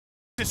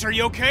Are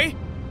you okay?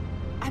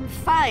 I'm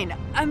fine.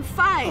 I'm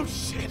fine. Oh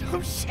shit,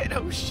 oh shit,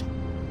 oh shit.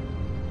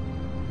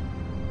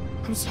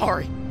 I'm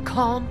sorry.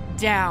 Calm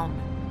down.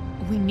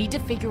 We need to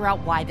figure out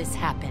why this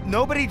happened.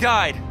 Nobody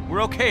died.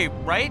 We're okay,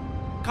 right?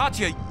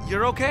 Katya,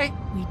 you're okay?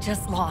 We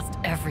just lost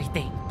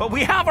everything. But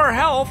we have our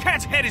health!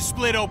 Cat's head is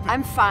split open.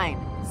 I'm fine.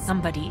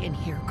 Somebody in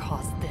here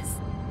caused this.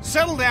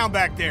 Settle down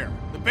back there.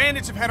 The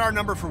bandits have had our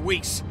number for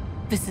weeks.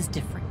 This is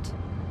different.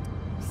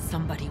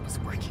 Somebody was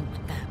working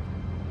with them.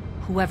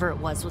 Whoever it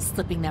was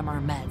slipping them our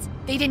meds.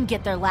 They didn't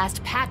get their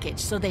last package,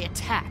 so they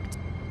attacked.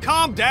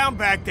 Calm down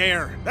back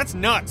there. That's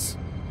nuts.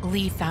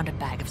 Lee found a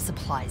bag of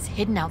supplies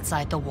hidden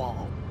outside the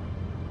wall.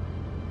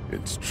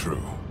 It's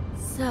true.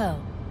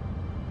 So,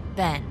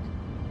 Ben,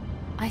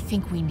 I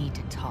think we need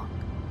to talk.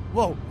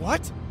 Whoa,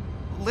 what?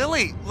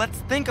 Lily, let's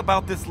think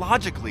about this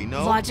logically,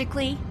 no?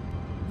 Logically,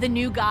 the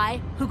new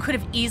guy who could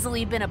have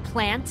easily been a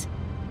plant?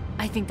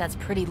 I think that's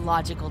pretty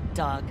logical,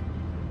 Doug.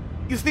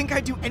 You think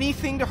I'd do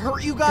anything to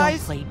hurt you Don't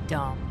guys? play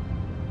dumb.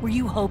 Were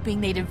you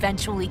hoping they'd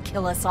eventually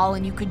kill us all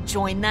and you could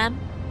join them?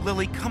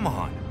 Lily, come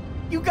on.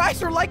 You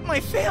guys are like my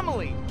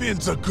family.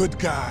 Ben's a good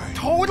guy.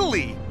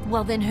 Totally!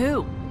 Well, then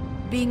who?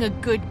 Being a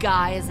good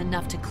guy is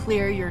enough to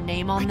clear your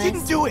name on I this?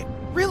 didn't do it.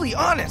 Really,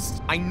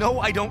 honest. I know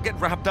I don't get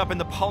wrapped up in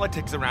the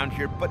politics around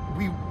here, but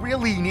we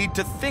really need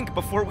to think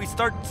before we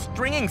start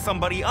stringing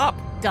somebody up.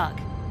 Doug,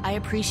 I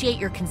appreciate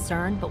your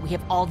concern, but we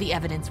have all the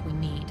evidence we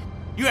need.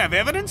 You have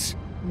evidence?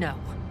 No,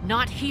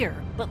 not here,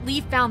 but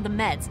Lee found the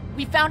meds.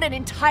 We found an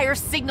entire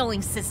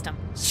signaling system.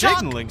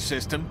 Signaling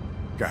system?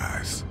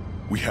 Guys,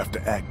 we have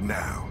to act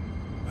now.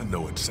 I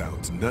know it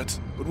sounds nuts,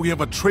 but we have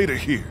a traitor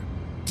here.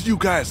 Do you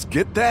guys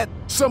get that?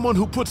 Someone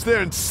who puts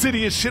their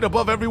insidious shit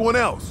above everyone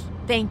else.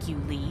 Thank you,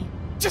 Lee.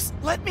 Just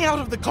let me out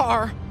of the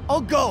car. I'll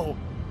go.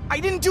 I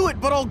didn't do it,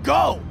 but I'll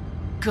go.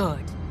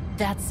 Good.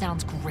 That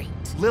sounds great.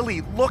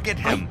 Lily, look at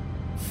him.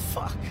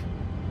 Fuck.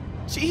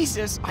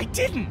 Jesus, I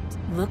didn't.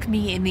 Look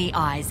me in the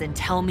eyes and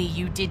tell me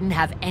you didn't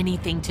have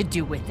anything to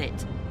do with it.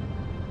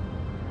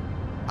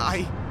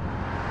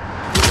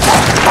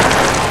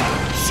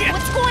 Shit!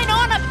 What's going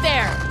on up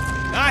there?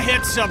 I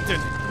hit something.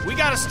 We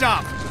gotta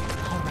stop.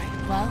 All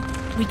right, well,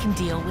 we can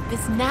deal with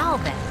this now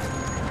then.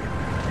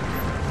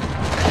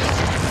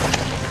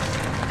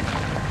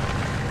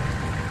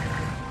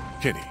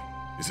 Kenny,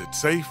 is it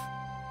safe?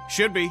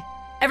 Should be.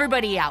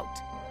 Everybody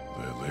out.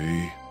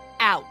 Lily.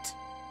 Out.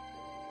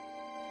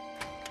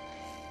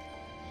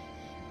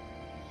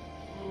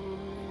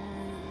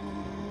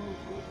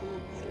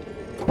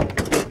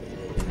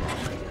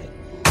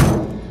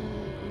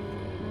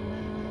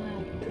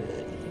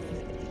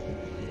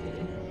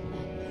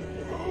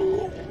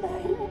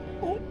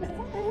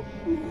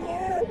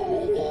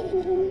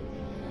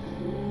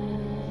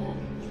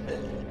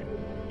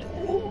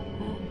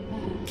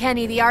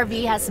 Kenny, the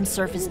RV has some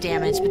surface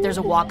damage, but there's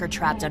a walker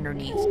trapped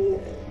underneath.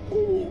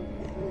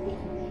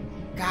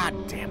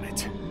 God damn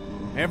it.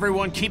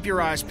 Everyone keep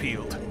your eyes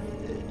peeled.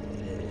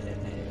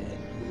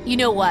 You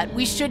know what?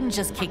 We shouldn't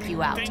just kick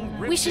you out.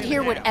 We should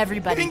hear what I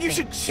everybody think you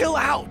thinks. should chill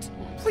out.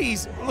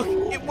 Please, look,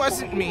 it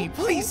wasn't me.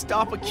 Please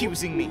stop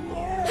accusing me.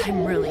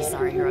 I'm really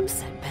sorry you're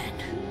upset,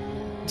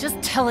 Ben.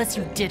 Just tell us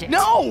you did it.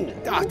 No!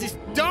 This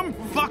dumb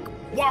fuck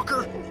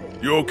Walker.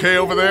 You okay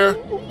over there?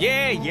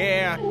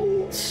 Yeah.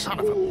 Son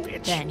of a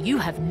bitch. Ben, you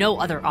have no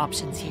other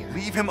options here.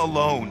 Leave him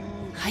alone.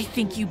 I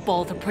think you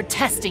both are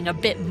protesting a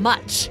bit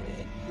much.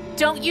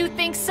 Don't you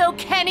think so,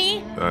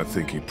 Kenny? I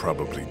think he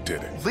probably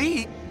did it.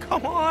 Lee,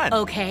 come on.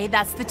 Okay,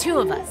 that's the two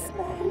of us.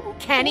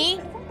 Kenny?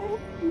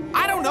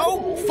 I don't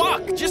know.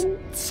 Fuck. Just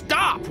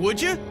stop,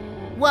 would you?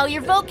 Well,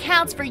 your vote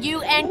counts for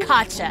you and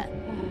Katya.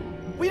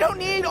 We don't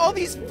need all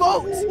these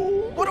votes.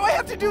 What do I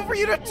have to do for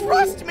you to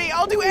trust me?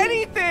 I'll do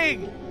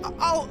anything.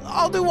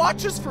 I'll do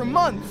watches for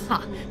months.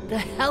 Huh, the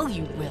hell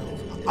you will.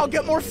 I'll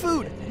get more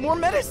food, more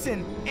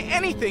medicine,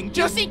 anything. You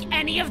Just think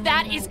any of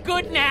that is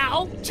good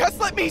now?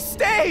 let me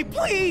stay,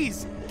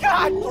 please.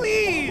 God,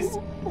 please.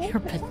 You're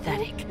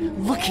pathetic.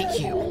 Look at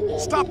you.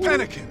 Stop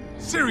panicking.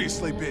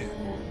 Seriously, Ben.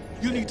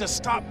 You need to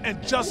stop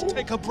and just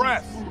take a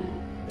breath.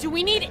 Do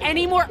we need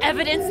any more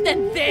evidence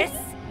than this?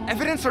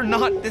 Evidence or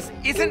not, this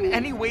isn't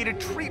any way to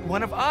treat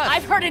one of us.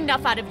 I've heard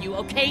enough out of you,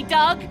 okay,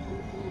 Doug?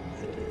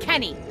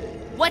 Kenny,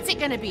 what's it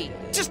gonna be?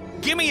 Just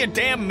give me a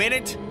damn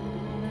minute.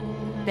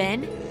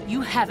 Ben,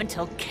 you have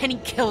until Kenny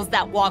kills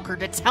that walker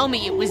to tell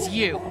me it was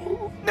you.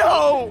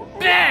 No.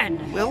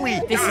 Ben!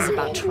 Lily, This is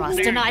about trust,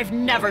 and I've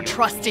never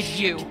trusted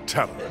you.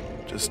 Tell her.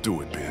 Just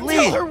do it, Ben.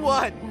 Tell her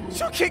what?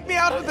 She'll kick me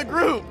out of the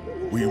group.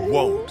 We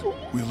won't.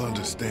 We'll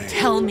understand.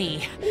 Tell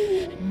me.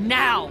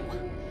 Now.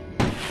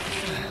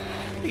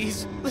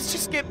 Please, let's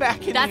just get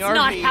back in That's the RV.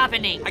 not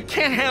happening. I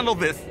can't handle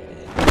this.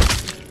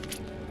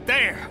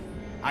 There.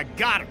 I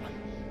got him.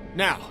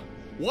 Now,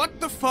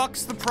 what the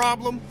fuck's the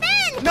problem?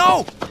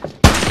 No!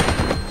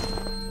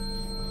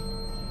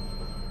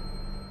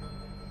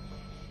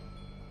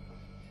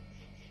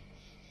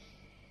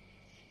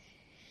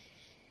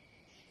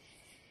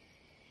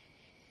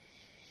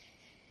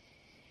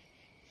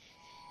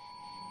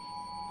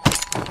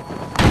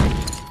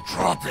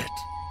 Drop it.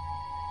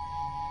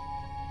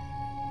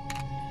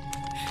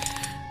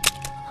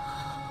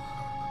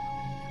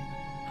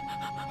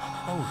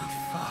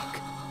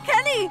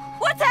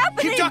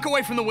 Walk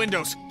away from the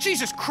windows.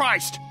 Jesus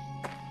Christ!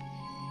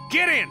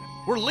 Get in!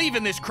 We're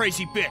leaving this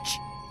crazy bitch.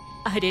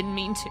 I didn't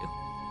mean to.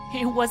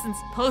 It wasn't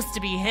supposed to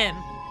be him.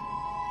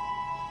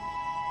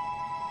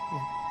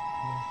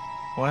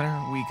 What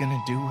are we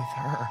gonna do with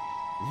her?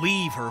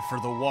 Leave her for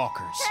the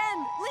walkers. Ken,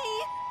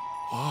 Lee!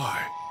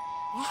 Why?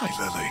 Why,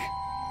 Lily?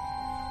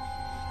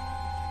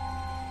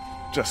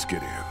 Just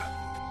get in.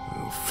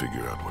 We'll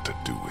figure out what to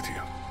do with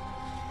you.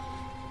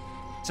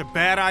 It's a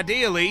bad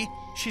idea, Lee.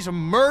 She's a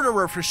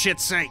murderer, for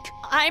shit's sake.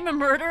 I'm a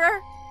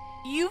murderer?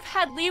 You've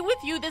had Lee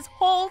with you this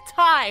whole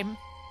time.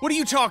 What are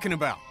you talking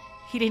about?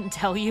 He didn't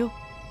tell you.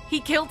 He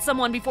killed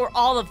someone before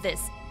all of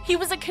this. He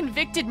was a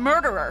convicted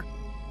murderer.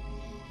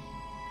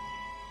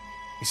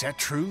 Is that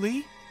true,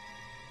 Lee?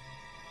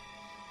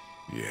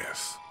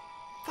 Yes.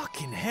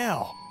 Fucking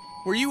hell.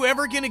 Were you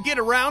ever gonna get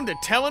around to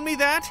telling me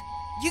that?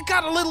 You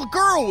got a little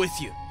girl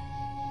with you.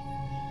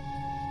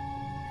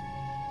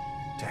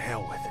 To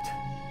hell with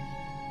it.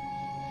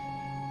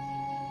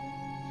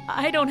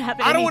 I don't have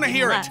anything I don't want to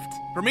hear left. it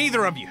from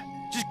either of you.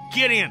 Just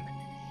get in.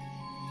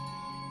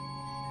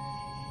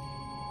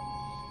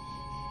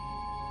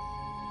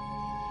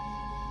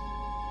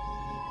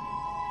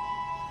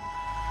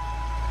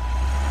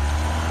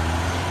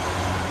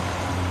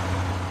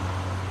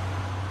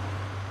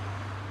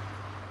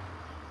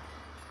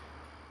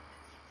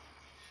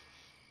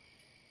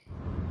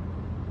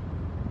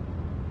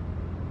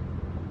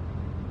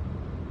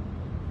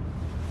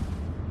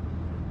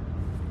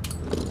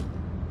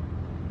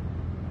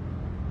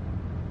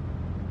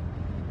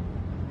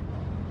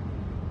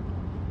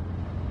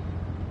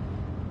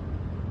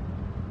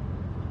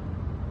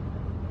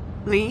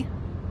 Lee,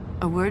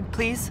 a word,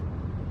 please?